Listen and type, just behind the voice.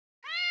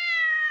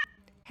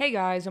Hey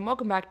guys, and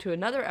welcome back to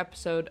another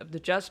episode of the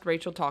Just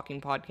Rachel Talking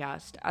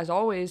podcast. As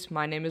always,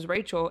 my name is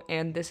Rachel,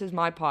 and this is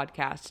my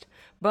podcast.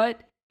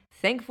 But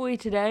thankfully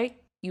today,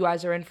 you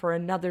guys are in for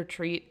another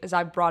treat as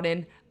I've brought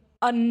in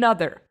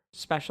another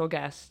special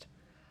guest.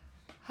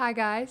 Hi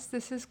guys,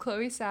 this is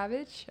Chloe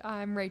Savage.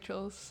 I'm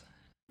Rachel's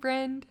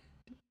friend,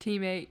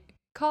 teammate,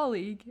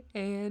 colleague,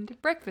 and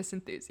breakfast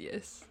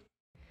enthusiast.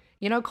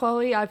 You know,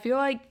 Chloe, I feel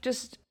like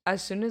just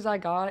as soon as I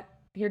got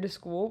here to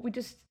school, we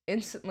just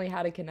instantly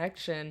had a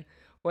connection,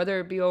 whether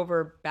it be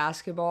over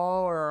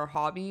basketball or our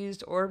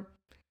hobbies or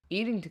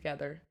eating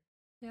together.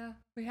 Yeah,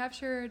 we have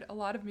shared a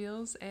lot of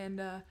meals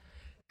and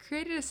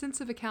created a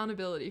sense of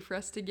accountability for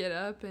us to get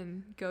up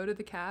and go to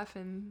the caf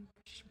and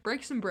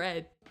break some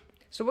bread.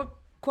 So what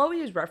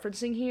Chloe is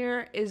referencing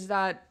here is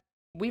that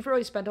we've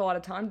really spent a lot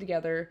of time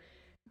together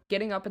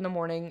getting up in the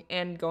morning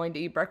and going to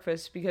eat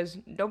breakfast because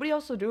nobody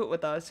else will do it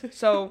with us.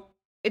 So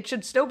it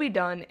should still be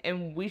done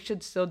and we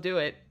should still do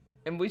it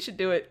and we should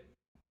do it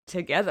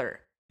together.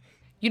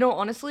 You know,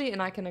 honestly,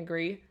 and I can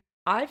agree,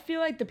 I feel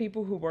like the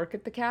people who work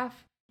at the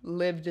caf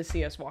live to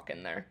see us walk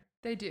in there.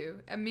 They do.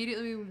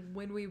 Immediately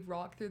when we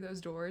walk through those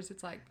doors,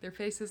 it's like their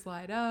faces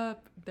light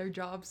up. Their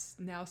jobs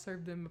now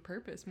serve them a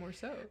purpose more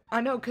so.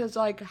 I know, because,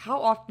 like, how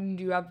often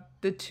do you have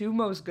the two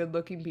most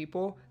good-looking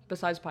people,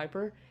 besides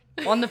Piper,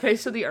 on the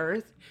face of the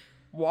earth,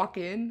 walk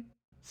in,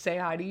 say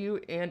hi to you,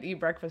 and eat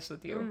breakfast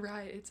with you?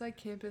 Right. It's like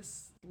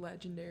campus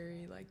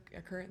legendary, like,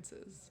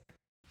 occurrences.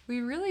 We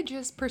really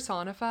just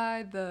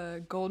personify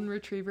the golden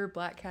retriever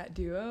black cat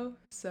duo.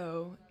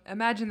 So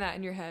imagine that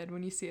in your head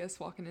when you see us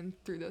walking in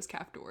through those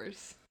caf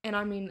doors. And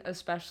I mean,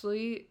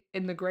 especially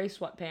in the gray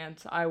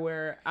sweatpants I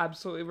wear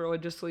absolutely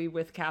religiously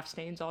with calf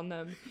stains on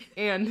them.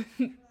 And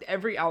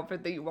every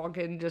outfit that you walk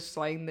in just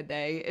slaying the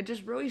day, it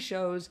just really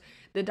shows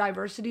the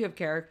diversity of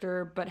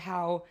character, but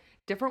how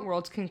different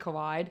worlds can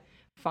collide,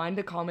 find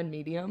a common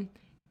medium,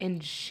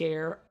 and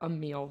share a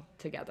meal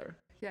together.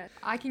 Yeah,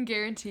 I can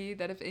guarantee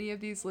that if any of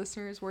these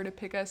listeners were to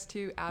pick us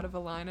two out of a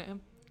lineup,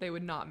 they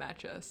would not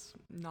match us.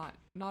 Not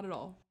at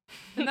all.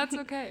 And that's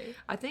okay.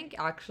 I think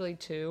actually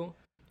too,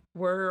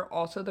 we're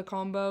also the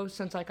combo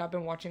since like I've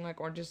been watching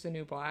like Orange is the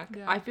New Black.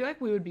 Yeah. I feel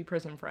like we would be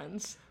prison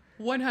friends.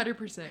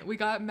 100%. We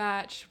got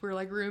matched. We're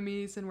like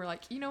roomies, and we're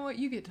like, you know what?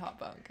 You get top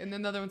bunk. And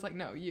then the other one's like,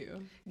 no,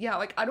 you. Yeah,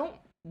 like I don't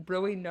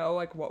really know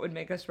like what would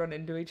make us run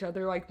into each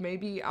other. Like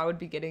maybe I would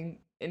be getting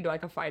into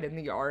like a fight in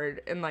the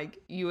yard and like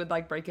you would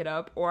like break it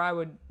up, or I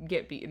would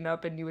get beaten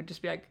up and you would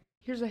just be like,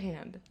 here's a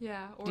hand.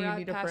 Yeah, or Do you I'd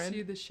need a pass friend?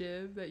 you the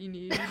shiv that you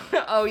need.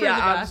 Oh for yeah,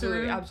 the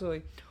absolutely, bathroom.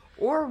 absolutely.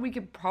 Or we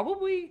could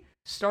probably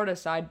start a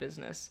side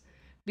business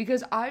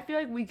because I feel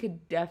like we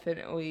could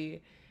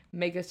definitely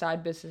make a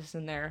side business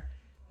in there,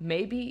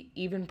 maybe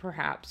even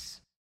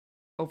perhaps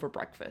over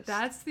breakfast.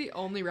 That's the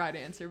only right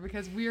answer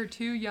because we are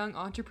two young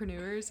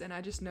entrepreneurs, and I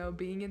just know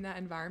being in that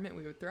environment,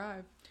 we would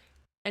thrive.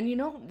 And you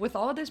know, with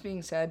all of this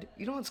being said,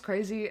 you know what's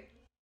crazy?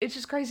 It's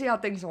just crazy how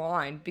things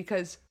align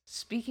because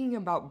speaking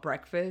about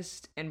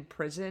breakfast and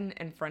prison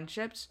and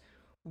friendships,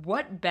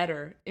 what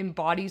better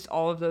embodies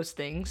all of those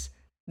things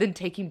than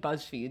taking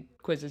BuzzFeed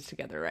quizzes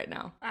together right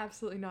now?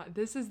 Absolutely not.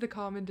 This is the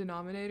common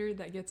denominator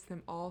that gets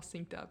them all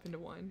synced up into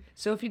one.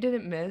 So if you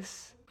didn't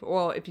miss,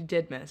 well, if you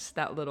did miss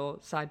that little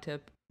side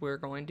tip, we're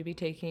going to be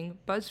taking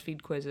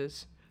BuzzFeed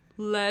quizzes.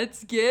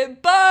 Let's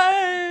get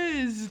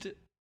buzzed!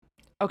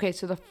 Okay,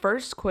 so the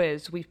first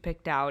quiz we've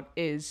picked out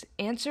is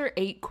answer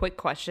 8 quick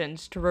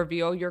questions to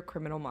reveal your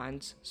Criminal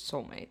Minds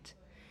soulmate.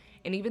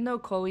 And even though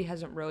Chloe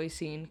hasn't really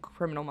seen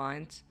Criminal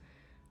Minds,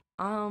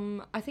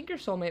 I think your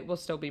soulmate will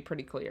still be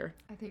pretty clear.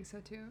 I think so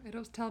too.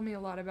 It'll tell me a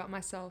lot about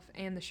myself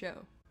and the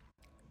show.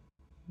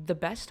 The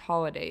best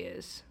holiday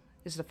is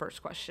the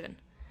first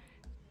question.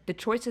 The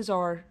choices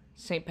are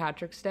St.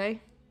 Patrick's Day,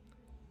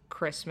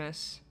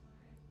 Christmas,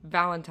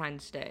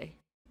 Valentine's Day,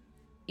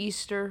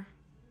 Easter,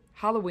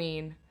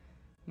 Halloween,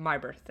 my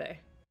birthday.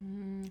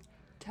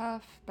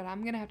 Tough, but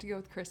I'm gonna have to go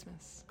with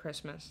Christmas.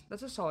 Christmas.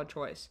 That's a solid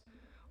choice.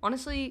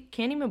 Honestly,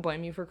 can't even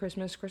blame you for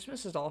Christmas.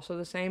 Christmas is also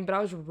the same, but I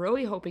was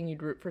really hoping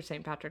you'd root for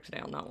St. Patrick's Day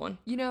on that one.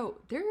 You know,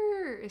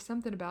 there is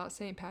something about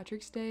St.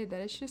 Patrick's Day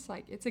that it's just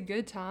like, it's a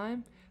good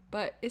time,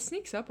 but it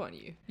sneaks up on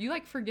you. You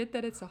like forget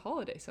that it's a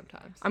holiday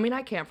sometimes. I mean,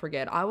 I can't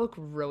forget. I look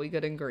really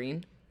good in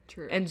green.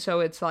 True. And so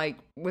it's like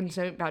when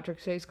St.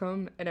 Patrick's Days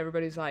come and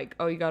everybody's like,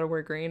 oh, you gotta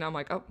wear green. I'm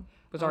like, oh,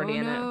 was already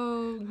in it.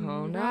 Oh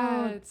no,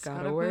 Rats,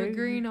 gotta wear put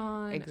green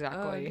on.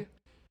 Exactly.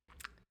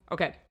 Ugh.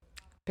 Okay,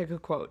 pick a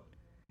quote.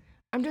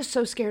 I'm just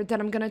so scared that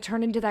I'm gonna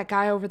turn into that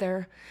guy over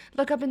there.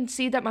 Look up and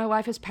see that my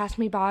life has passed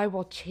me by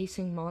while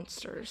chasing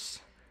monsters.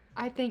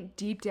 I think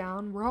deep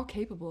down, we're all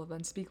capable of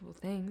unspeakable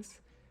things.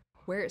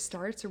 Where it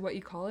starts or what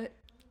you call it,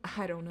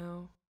 I don't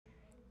know.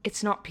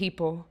 It's not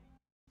people.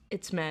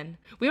 It's men.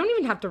 We don't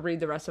even have to read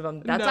the rest of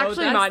them. That's No,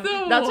 actually that's mine.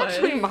 the That's one.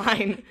 actually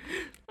mine.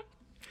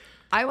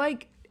 I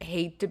like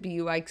hate to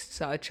be like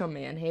such a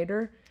man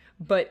hater,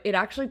 but it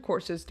actually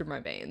courses through my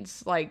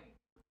veins. Like,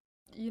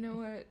 You know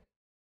what?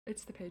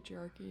 It's the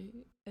patriarchy.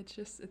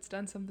 It's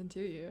done something to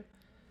you.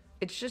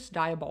 it's just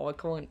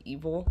diabolical and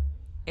evil.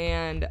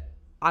 And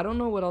I don't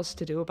know what else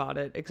to do about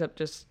it except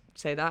just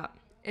say that.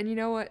 And you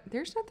know what?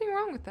 There's nothing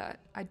wrong with that.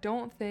 I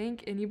don't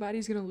think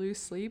anybody's going to lose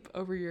sleep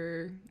over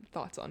your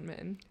thoughts on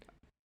men.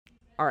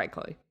 All right,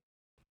 Chloe.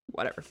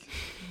 Whatever.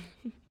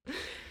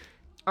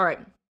 All right.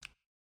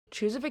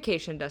 Choose a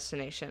vacation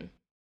destination.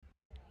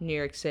 New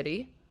York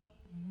City,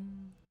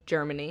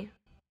 Germany,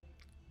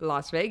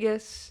 Las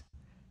Vegas,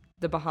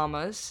 the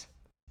Bahamas,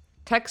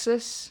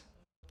 Texas,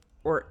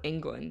 or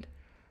England.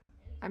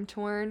 I'm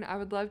torn. I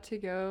would love to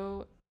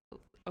go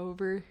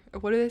over,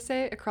 what do they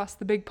say? Across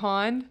the big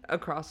pond?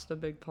 Across the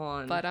big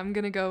pond. But I'm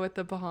going to go with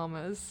the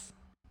Bahamas.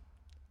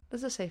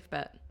 That's a safe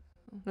bet.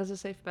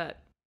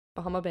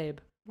 Bahama babe.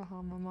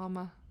 Bahama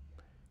mama.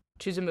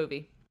 Choose a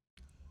movie.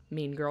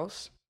 Mean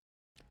Girls,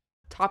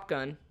 Top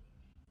Gun,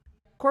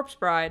 Corpse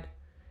Bride,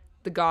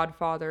 The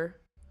Godfather,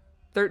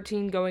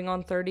 13 Going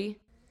on 30,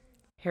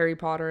 Harry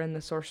Potter and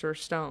the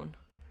Sorcerer's Stone.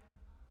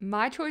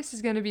 My choice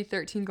is going to be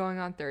 13 Going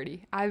on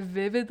 30. I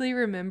vividly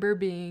remember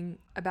being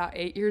about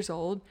 8 years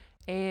old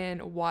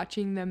and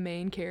watching the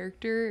main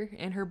character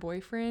and her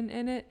boyfriend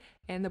in it,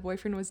 and the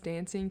boyfriend was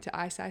dancing to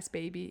Ice Ice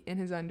Baby in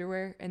his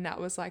underwear, and that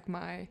was like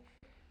my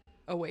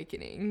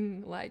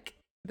awakening. Like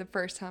the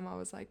first time I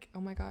was like,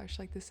 oh my gosh,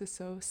 like this is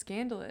so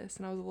scandalous,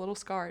 and I was a little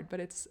scarred, but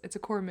it's a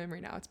core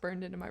memory now. It's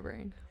burned into my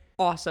brain.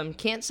 Awesome.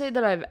 Can't say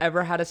that I've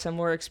ever had a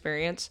similar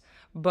experience,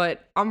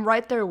 but I'm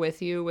right there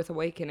with you with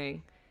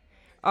Awakening.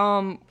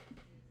 One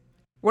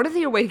of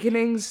the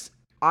awakenings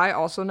I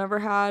also never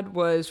had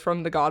was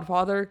from The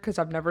Godfather, because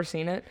I've never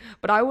seen it,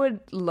 but I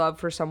would love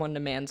for someone to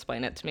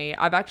mansplain it to me.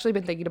 I've actually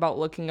been thinking about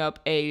looking up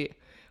a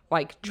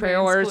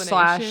trailer /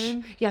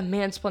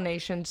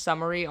 mansplaination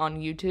summary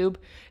on YouTube,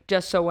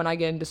 just so when I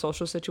get into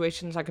social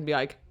situations I can be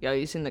like, yo,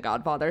 you seen The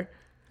Godfather?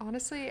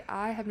 Honestly,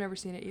 I have never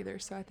seen it either,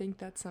 so I think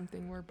that's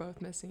something we're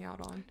both missing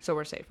out on. So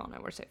we're safe on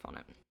it.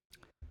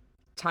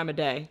 Time of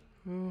day.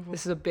 Ooh.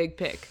 This is a big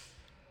pick.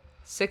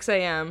 6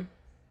 a.m.,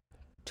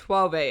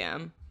 12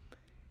 a.m.,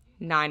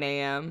 9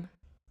 a.m.,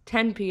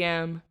 10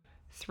 p.m.,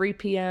 3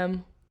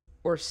 p.m.,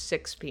 or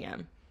 6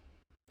 p.m.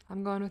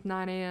 I'm going with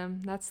 9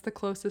 a.m. That's the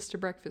closest to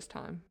breakfast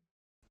time.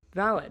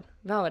 Valid.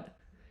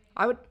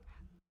 I would,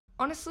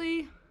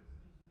 honestly,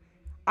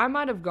 I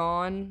might have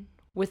gone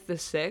with the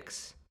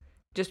 6,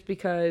 just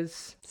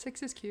because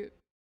 6 is cute.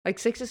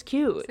 6 is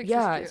cute. 6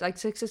 yeah, is cute.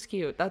 6 is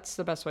cute. That's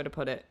the best way to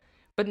put it.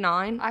 But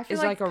 9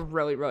 is like a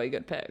really, really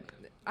good pick.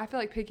 I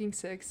feel like picking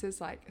 6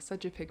 is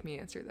such a pick me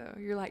answer though.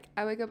 You're like,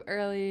 I wake up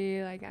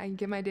early, I can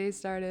get my day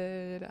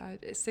started.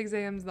 6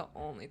 a.m. is the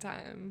only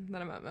time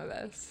that I'm at my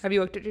best. Have you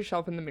looked at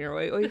yourself in the mirror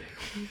lately?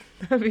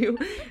 have you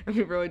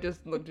really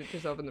just looked at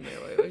yourself in the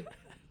mirror lately?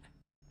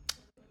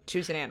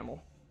 Choose an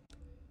animal.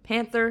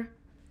 Panther,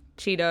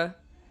 cheetah,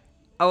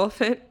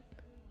 elephant,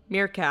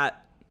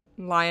 meerkat,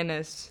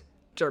 lioness,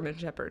 German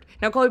shepherd.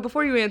 Now, Chloe,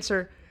 before you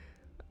answer,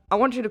 I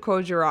want you to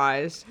close your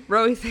eyes,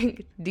 really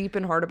think deep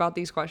and hard about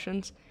these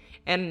questions,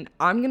 and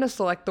I'm going to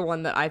select the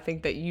one that I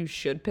think that you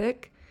should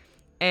pick,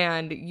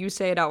 and you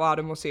say it out loud,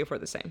 and we'll see if we're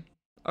the same.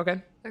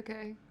 Okay?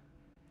 Okay.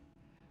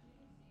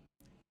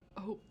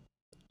 Oh.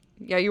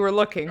 Yeah, you were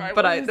looking, right,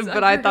 but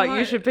I thought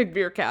you should pick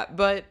meerkat,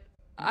 but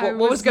what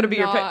was going to be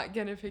your pick? I was not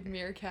going to pick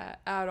meerkat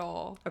at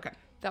all. Okay.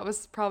 That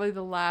was probably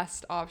the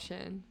last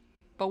option,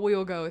 but we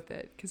will go with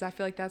it, because I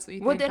feel like that's what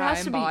you think I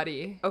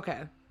embody.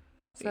 Okay.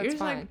 So that's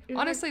fine.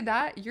 Honestly,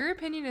 your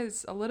opinion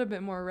is a little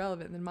bit more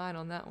relevant than mine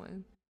on that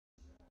one.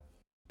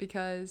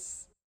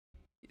 Because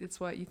it's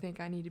what you think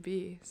I need to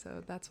be.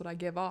 So that's what I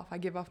give off. I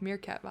give off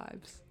meerkat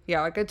vibes.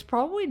 Yeah, it's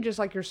probably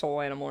just your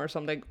soul animal or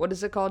something. What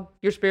is it called?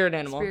 Your spirit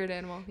animal. Spirit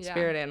animal, yeah.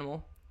 Spirit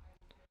animal.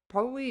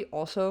 Probably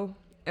also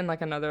in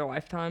another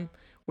lifetime,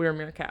 we were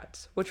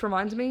meerkats. Which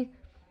reminds me,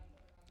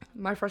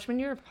 my freshman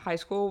year of high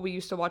school, we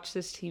used to watch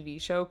this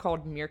TV show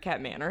called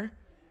Meerkat Manor.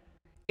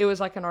 It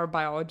was in our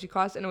biology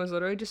class, and it was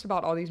literally just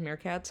about all these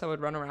meerkats that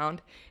would run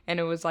around, and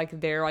it was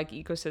their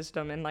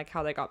ecosystem and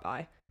how they got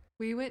by.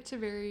 We went to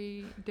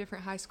very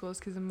different high schools,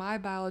 because in my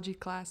biology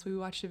class we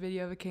watched a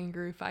video of a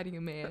kangaroo fighting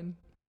a man.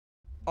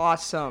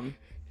 Awesome.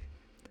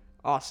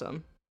 Oh,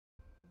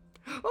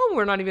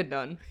 we're not even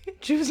done.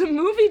 Choose a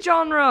movie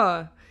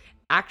genre.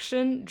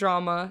 Action,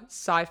 drama,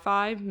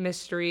 sci-fi,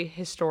 mystery,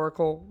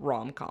 historical,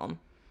 rom-com.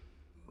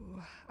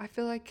 I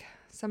feel like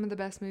some of the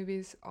best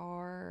movies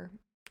are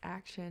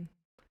action.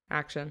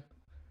 Let's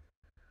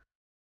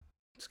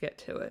get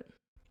to it.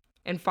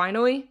 And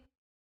finally,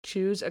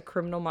 choose a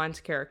Criminal Minds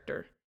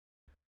character.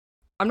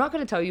 I'm not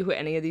going to tell you who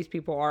any of these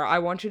people are. I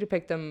want you to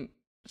pick them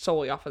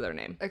solely off of their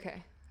name.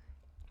 Okay.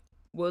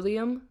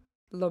 William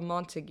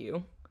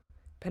LaMontague,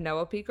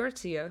 Penelope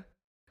Garcia,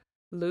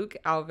 Luke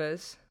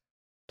Alves,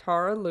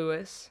 Tara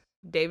Lewis,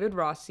 David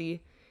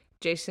Rossi,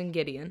 Jason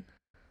Gideon.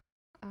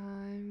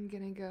 I'm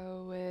going to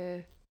go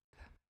with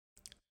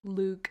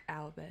Luke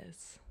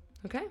Alves.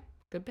 Okay,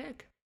 good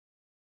pick.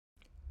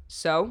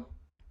 So,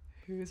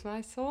 who's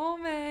my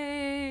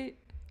soulmate?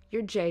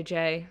 You're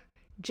JJ.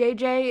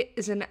 JJ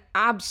is an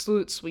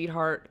absolute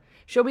sweetheart.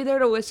 She'll be there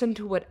to listen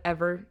to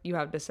whatever you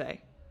have to say.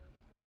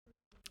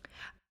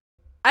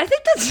 I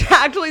think that's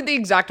actually the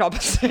exact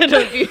opposite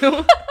of you.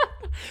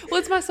 Well,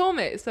 it's my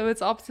soulmate, so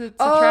it's opposites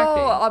Oh,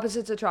 attracting.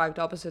 opposites attract.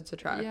 Opposites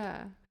attract.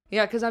 Yeah.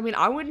 Yeah, because I mean,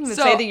 I wouldn't even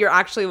So- say that you're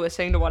actually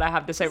listening to what I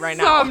have to say right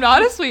So now. I'm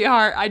not a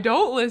sweetheart. I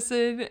don't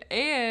listen.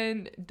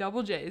 And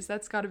double J's.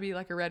 That's got to be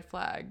like a red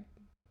flag.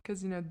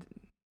 Because,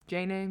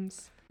 J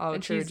names. Oh,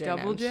 and true, she's J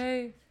double names.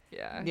 J.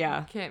 Yeah.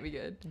 Yeah. Can't be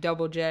good.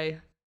 Double J.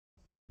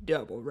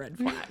 Double red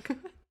flag.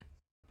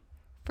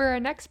 For our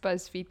next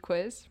BuzzFeed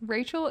quiz,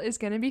 Rachel is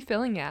going to be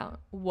filling out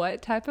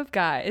what type of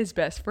guy is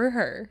best for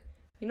her.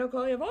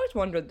 Chloe, I've always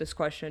wondered this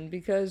question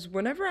because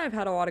whenever I've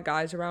had a lot of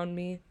guys around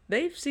me,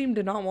 they've seemed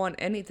to not want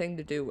anything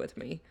to do with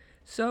me.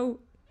 So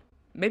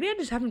maybe I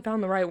just haven't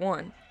found the right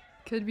one.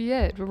 Could be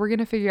it, but we're going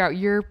to figure out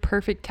your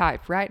perfect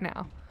type right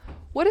now.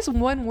 What is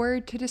one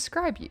word to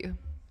describe you?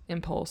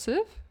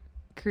 Impulsive,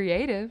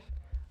 creative,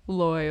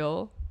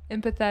 loyal,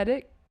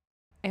 empathetic,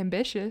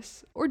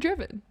 ambitious, or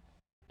driven?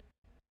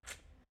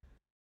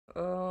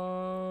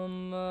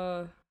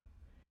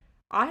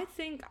 I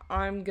think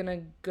I'm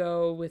gonna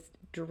go with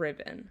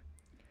driven.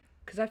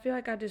 Because I feel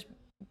like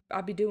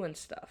I'll be doing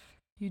stuff.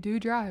 You do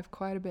drive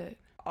quite a bit.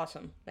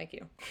 Awesome. Thank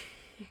you.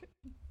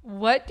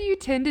 What do you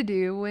tend to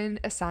do when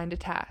assigned a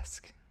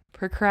task?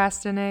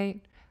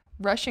 Procrastinate,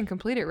 rush and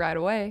complete it right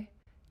away,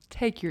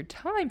 take your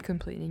time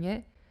completing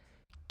it,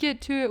 get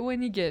to it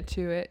when you get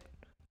to it,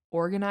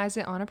 organize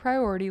it on a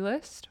priority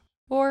list,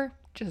 or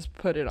just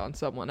put it on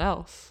someone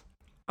else?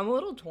 I'm a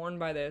little torn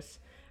by this.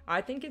 I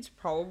think it's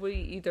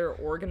probably either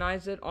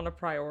organize it on a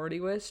priority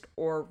list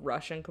or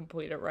rush and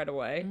complete it right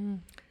away.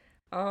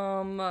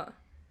 Probably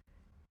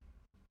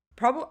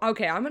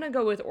okay, I'm gonna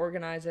go with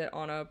organize it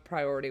on a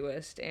priority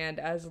list, and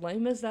as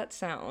lame as that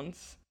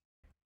sounds,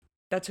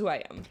 that's who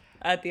I am.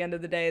 At the end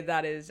of the day,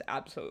 that is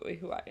absolutely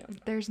who I am.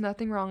 There's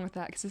nothing wrong with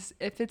that, because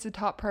if it's a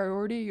top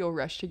priority, you'll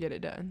rush to get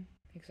it done.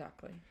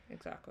 Exactly.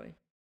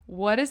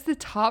 What is the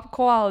top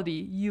quality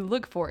you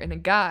look for in a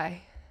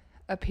guy?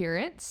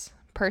 Appearance,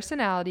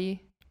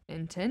 personality,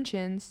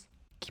 intentions,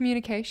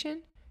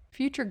 communication,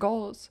 future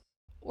goals,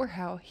 or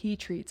how he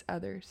treats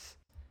others?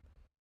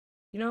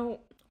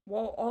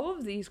 While all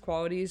of these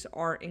qualities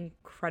are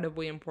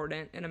incredibly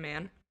important in a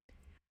man,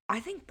 I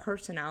think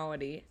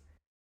personality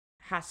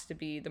has to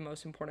be the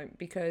most important,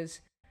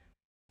 because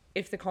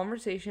if the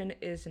conversation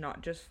is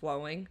not just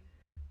flowing,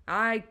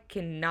 I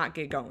cannot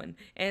get going.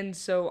 And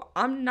so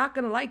I'm not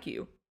going to like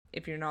you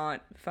if you're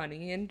not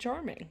funny and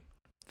charming.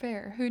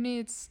 Fair. Who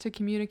needs to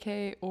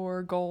communicate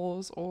or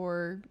goals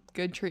or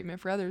good treatment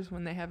for others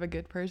when they have a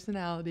good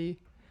personality?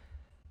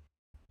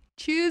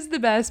 Choose the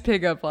best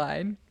pickup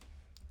line.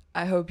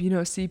 I hope you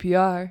know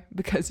CPR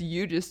because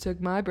you just took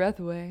my breath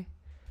away.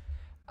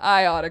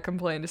 I ought to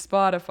complain to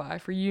Spotify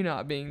for you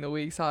not being the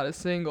week's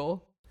hottest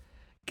single.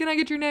 Can I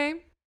get your name?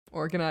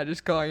 Or can I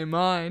just call you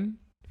mine?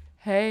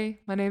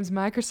 Hey, my name's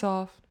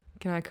Microsoft.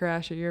 Can I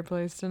crash at your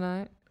place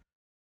tonight?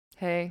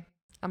 Hey,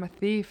 I'm a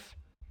thief.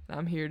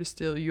 I'm here to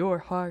steal your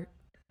heart.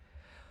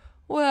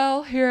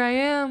 Well, here I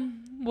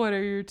am. What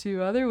are your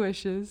two other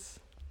wishes?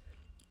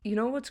 You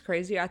know what's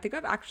crazy? I think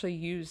I've actually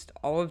used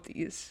all of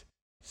these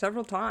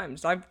several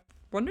times. I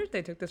wonder if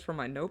they took this from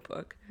my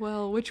notebook.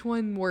 Well, which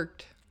one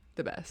worked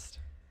the best?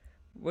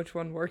 Which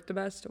one worked the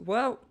best?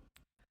 Well,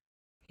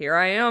 here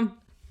I am.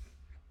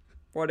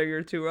 What are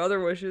your two other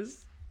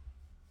wishes?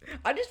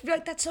 I just feel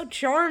like that's so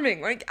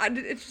charming.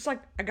 It's just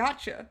like, I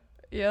gotcha.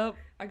 Yep.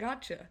 I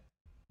gotcha.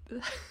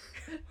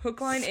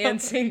 Hook, line,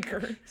 and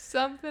sinker.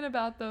 Something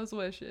about those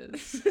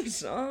wishes.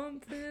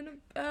 Something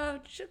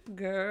about you,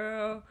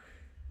 girl.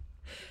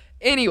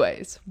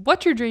 Anyways,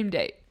 what's your dream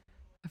date?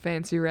 A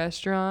fancy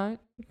restaurant?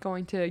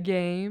 Going to a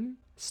game?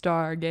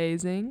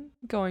 Stargazing?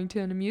 Going to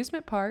an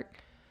amusement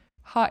park?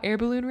 Hot air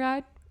balloon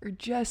ride? Or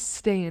just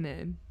staying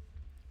in?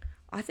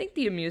 I think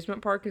the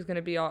amusement park is going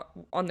to be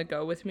on the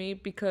go with me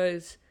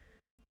because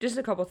just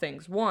a couple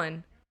things.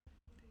 One,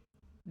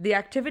 the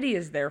activity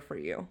is there for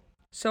you.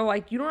 So,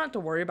 you don't have to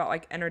worry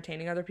about,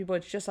 entertaining other people.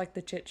 It's just,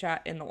 the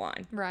chit-chat in the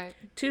line. Right.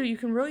 Two, you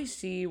can really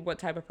see what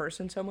type of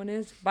person someone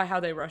is by how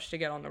they rush to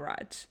get on the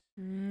rides.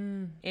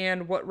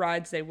 And what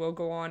rides they will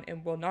go on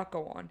and will not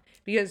go on.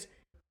 Because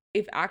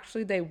if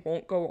actually they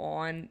won't go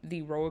on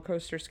the roller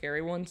coaster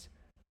scary ones,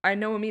 I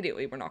know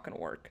immediately we're not going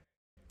to work.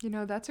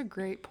 That's a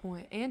great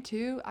point. And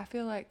two, I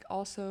feel like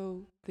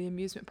also the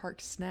amusement park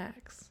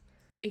snacks.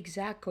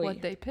 Exactly.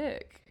 What they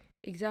pick.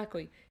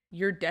 Exactly.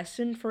 You're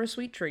destined for a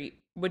sweet treat,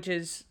 which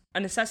is a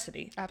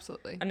necessity.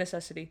 Absolutely. A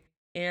necessity.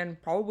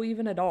 And probably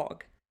even a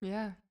dog.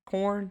 Yeah.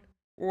 Corn.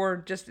 Or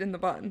just in the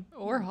bun.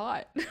 Or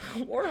hot.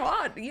 Or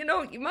hot. You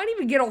might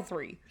even get all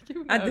three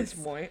at this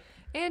point.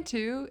 And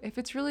two, if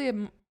it's really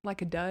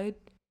a dud,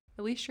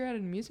 at least you're at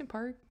an amusement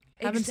park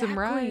having some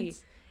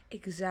rides.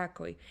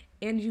 Exactly.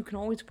 And you can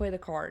always play the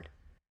card.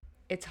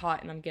 It's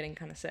hot and I'm getting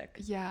kind of sick.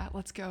 Yeah,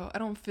 let's go. I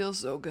don't feel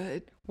so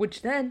good.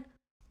 Which then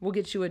will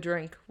get you a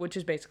drink, which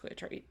is basically a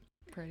treat.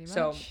 Pretty much.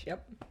 So,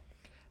 yep.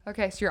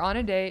 Okay, so you're on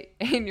a date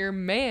and your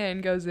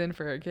man goes in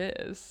for a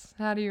kiss.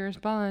 How do you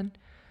respond?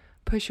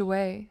 Push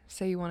away.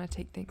 Say you want to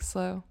take things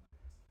slow.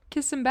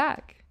 Kiss him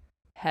back.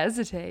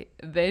 Hesitate.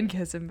 Then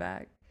kiss him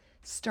back.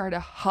 Start a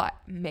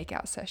hot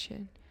makeout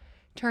session.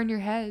 Turn your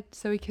head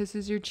so he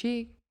kisses your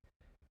cheek.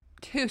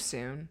 Too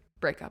soon.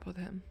 Break up with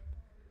him.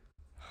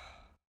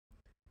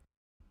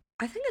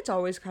 I think it's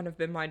always kind of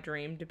been my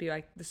dream to be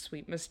like the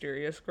sweet,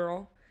 mysterious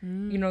girl.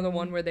 You know, the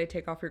one where they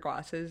take off your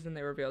glasses and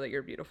they reveal that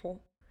you're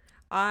beautiful.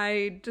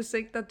 I just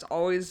think that's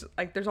always,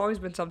 like, there's always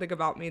been something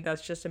about me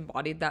that's just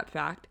embodied that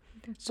fact.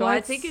 So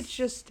I think it's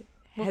just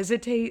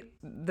hesitate,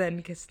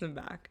 then kiss them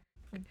back.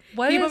 Keep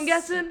them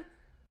guessing,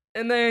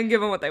 and then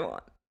give them what they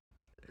want.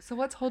 So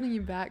what's holding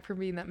you back from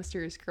being that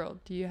mysterious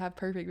girl? Do you have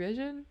perfect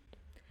vision?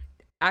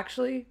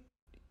 Actually,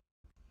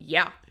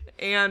 yeah.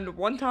 And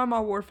one time I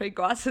wore fake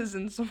glasses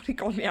and somebody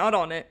called me out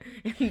on it.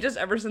 And just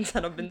ever since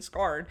then I've been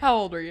scarred. How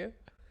old were you?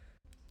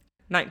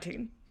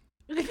 19.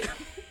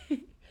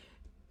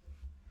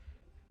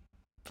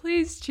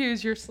 Please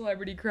choose your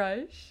celebrity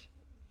crush.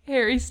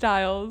 Harry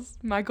Styles,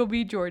 Michael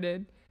B.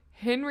 Jordan,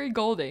 Henry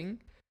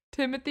Golding,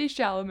 Timothy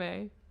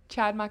Chalamet,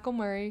 Chad Michael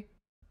Murray,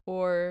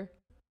 or,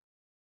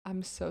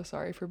 I'm so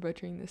sorry for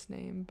butchering this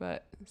name,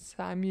 but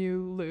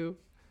Samu Liu.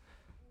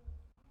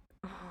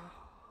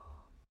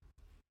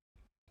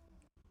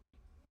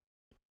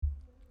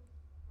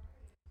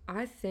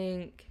 I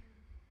think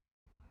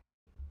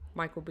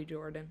Michael B.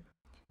 Jordan.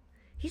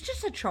 He's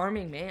just a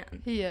charming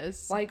man. He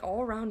is. Like,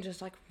 all around,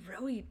 just, like,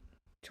 really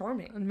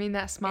charming. I mean,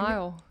 that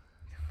smile.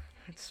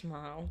 That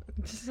smile.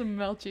 Just to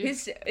melt you.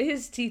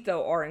 His teeth,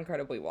 though, are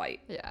incredibly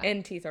white. Yeah.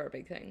 And teeth are a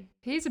big thing.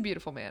 He's a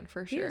beautiful man,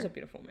 for sure. He is a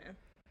beautiful man.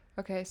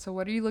 Okay, so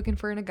what are you looking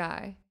for in a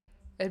guy?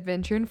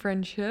 Adventure and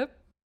friendship,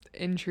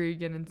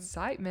 intrigue and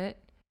incitement,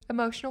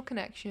 emotional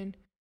connection,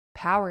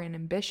 power and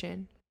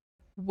ambition,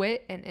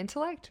 wit and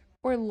intellect,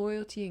 or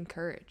loyalty and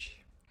courage?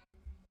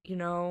 You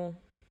know,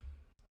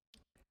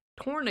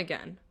 torn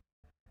again.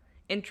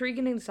 Intrigue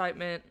and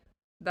excitement,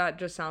 that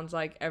just sounds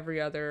like every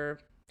other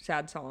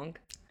sad song.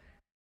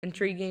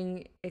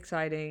 Intriguing,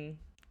 exciting,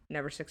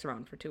 never sticks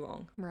around for too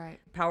long. Right.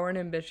 Power and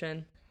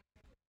ambition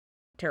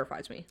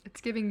terrifies me.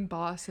 It's giving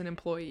boss and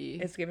employee.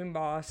 It's giving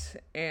boss,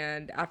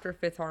 and after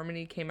Fifth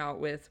Harmony came out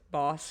with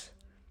Boss,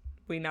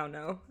 we now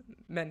know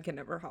men can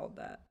never hold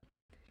that.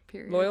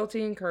 Period.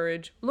 Loyalty and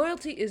courage.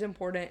 Loyalty is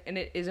important, and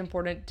it is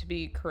important to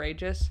be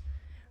courageous,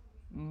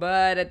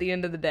 but at the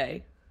end of the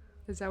day,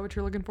 Is that what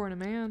you're looking for in a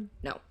man?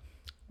 no.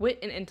 Wit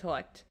and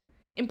intellect.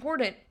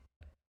 Important,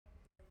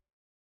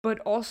 but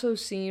also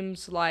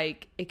seems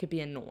like it could be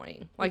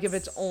annoying. Like, if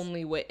it's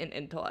only wit and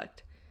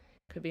intellect,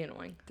 it could be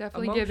annoying.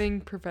 Definitely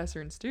giving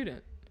professor and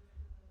student,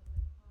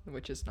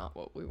 which is not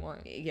what we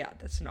want. Yeah,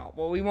 that's not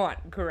what we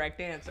want. Correct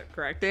answer.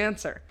 Correct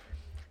answer.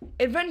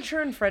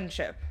 Adventure and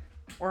friendship,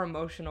 or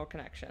emotional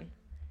connection.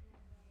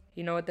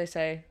 You know what they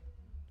say?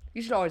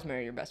 You should always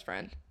marry your best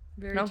friend.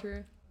 Very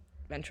true.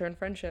 Adventure and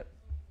friendship.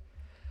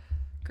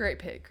 Great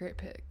pick, great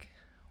pick.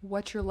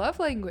 What's your love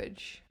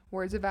language?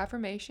 Words of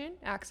affirmation,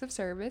 acts of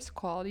service,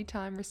 quality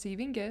time,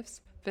 receiving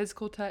gifts,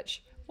 physical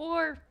touch,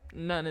 or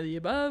none of the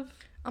above?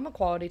 I'm a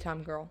quality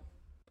time girl.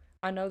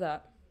 I know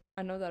that.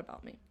 I know that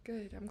about me.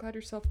 Good. I'm glad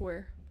you're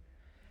self-aware.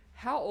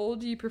 How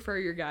old do you prefer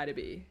your guy to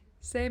be?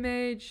 Same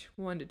age,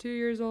 1 to 2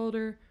 years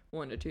older,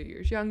 1 to 2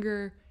 years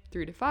younger,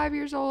 3 to 5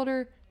 years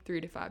older, 3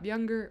 to 5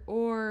 younger,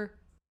 or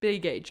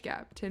big age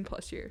gap, 10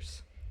 plus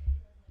years?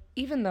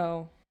 Even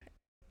though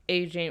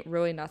age ain't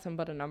really nothing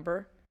but a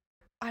number,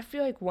 I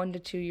feel like 1 to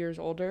 2 years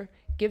older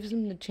gives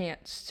them the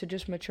chance to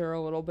just mature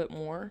a little bit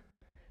more,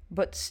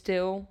 but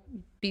still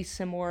be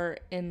similar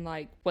in,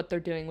 like, what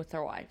they're doing with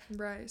their life.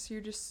 Right. So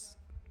you're just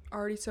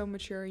already so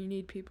mature. You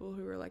need people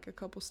who are like a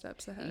couple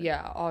steps ahead.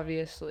 Yeah,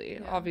 obviously.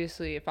 Yeah.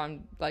 Obviously, if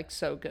I'm, like,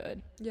 so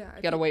good, Yeah.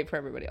 you gotta wait for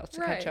everybody else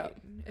to catch up.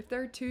 If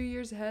they're 2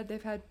 years ahead,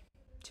 they've had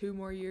 2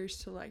 more years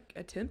to, like,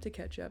 attempt to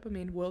catch up. I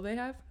mean, will they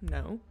have?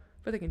 No.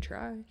 But they can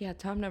try. Yeah,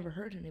 time never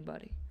hurt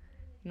anybody.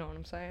 You know what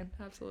I'm saying?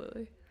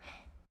 Absolutely.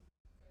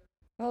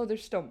 Oh,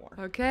 there's still more.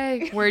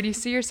 Okay. Where do you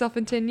see yourself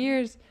in 10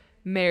 years?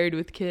 Married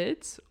with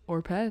kids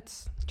or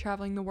pets?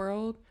 Traveling the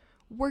world?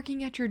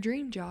 Working at your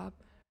dream job?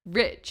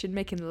 Rich and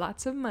making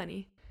lots of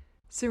money?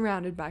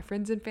 Surrounded by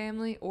friends and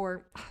family?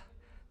 Or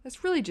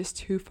that's really just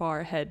too far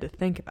ahead to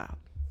think about?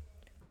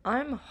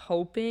 I'm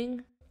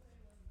hoping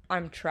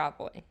I'm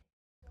traveling.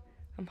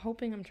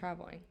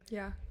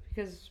 Yeah.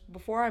 Because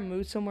before I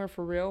move somewhere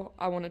for real,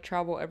 I want to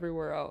travel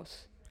everywhere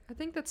else. I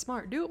think that's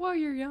smart. Do it while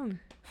you're young.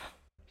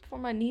 Before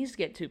my knees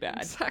get too bad.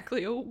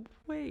 Exactly. Oh,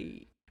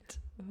 wait.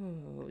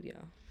 Oh, yeah.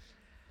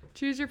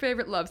 Choose your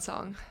favorite love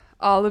song.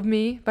 All of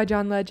Me by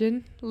John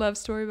Legend. Love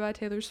Story by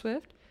Taylor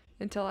Swift.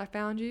 Until I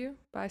Found You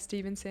by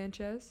Steven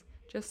Sanchez.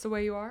 Just the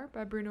Way You Are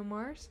by Bruno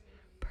Mars.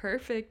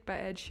 Perfect by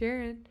Ed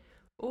Sheeran.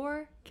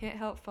 Or Can't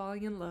Help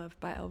Falling in Love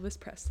by Elvis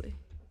Presley.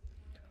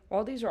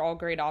 All these are all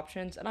great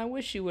options, and I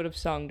wish you would have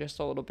sung just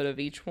a little bit of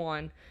each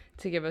one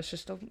to give us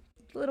just a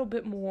little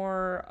bit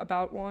more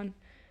about one.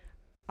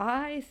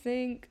 I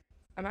think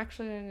I'm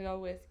actually going to go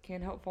with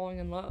Can't Help Falling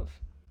in Love.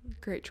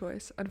 Great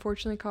choice.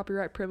 Unfortunately,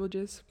 copyright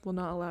privileges will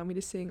not allow me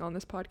to sing on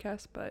this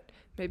podcast, but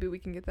maybe we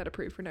can get that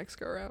approved for next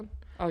go around.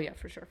 Oh yeah,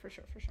 for sure.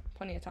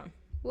 Plenty of time.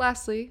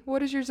 Lastly,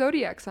 what is your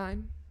zodiac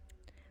sign?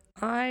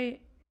 I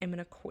am an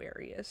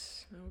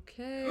Aquarius.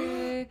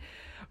 Okay.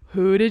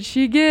 Who did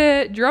she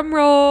get? Drum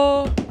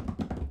roll.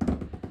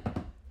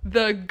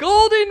 The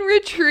Golden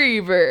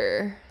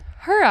Retriever.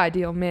 Her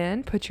ideal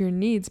man puts your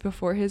needs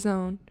before his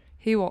own.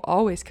 He will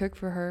always cook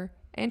for her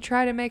and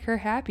try to make her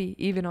happy,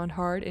 even on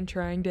hard and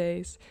trying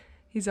days.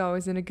 He's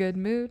always in a good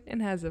mood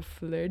and has a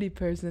flirty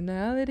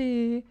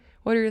personality.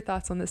 What are your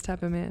thoughts on this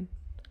type of man?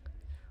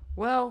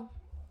 Well,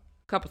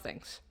 couple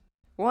things.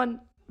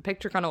 One, the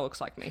picture kind of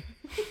looks like me.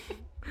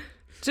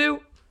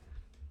 Two,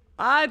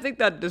 I think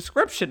that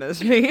description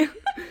is me.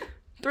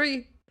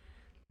 Three,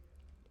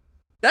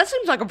 that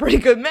seems like a pretty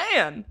good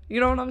man. You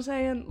know what I'm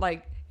saying?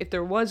 Like, if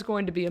there was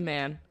going to be a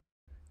man,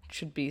 it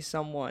should be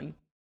someone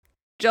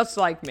just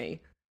like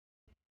me.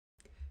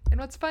 And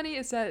what's funny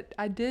is that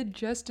I did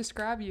just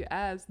describe you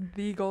as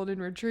the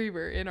Golden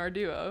Retriever in our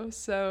duo.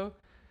 So,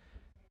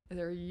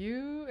 are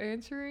you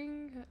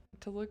answering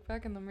to look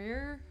back in the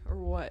mirror or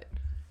what?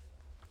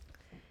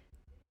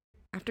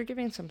 After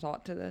giving some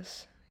thought to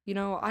this,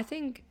 I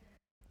think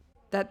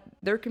that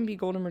there can be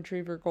golden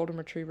retriever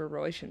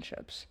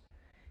relationships.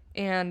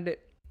 And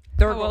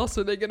how else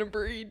are they going to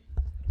breed?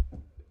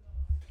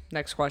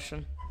 Next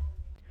question.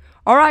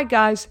 All right,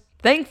 guys.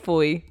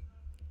 Thankfully,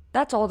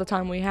 that's all the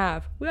time we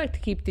have. We like to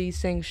keep these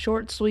things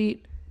short,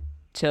 sweet,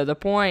 to the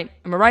point.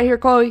 Am I right here,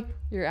 Chloe?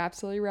 You're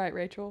absolutely right,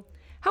 Rachel.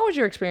 How was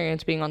your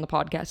experience being on the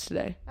podcast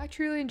today? I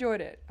truly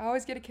enjoyed it. I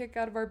always get a kick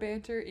out of our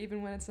banter,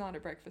 even when it's not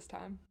at breakfast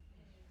time.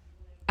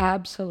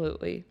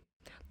 Absolutely.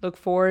 Look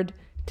forward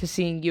to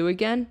seeing you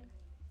again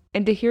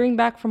and to hearing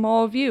back from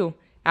all of you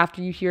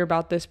after you hear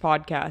about this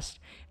podcast.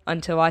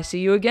 Until I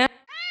see you again.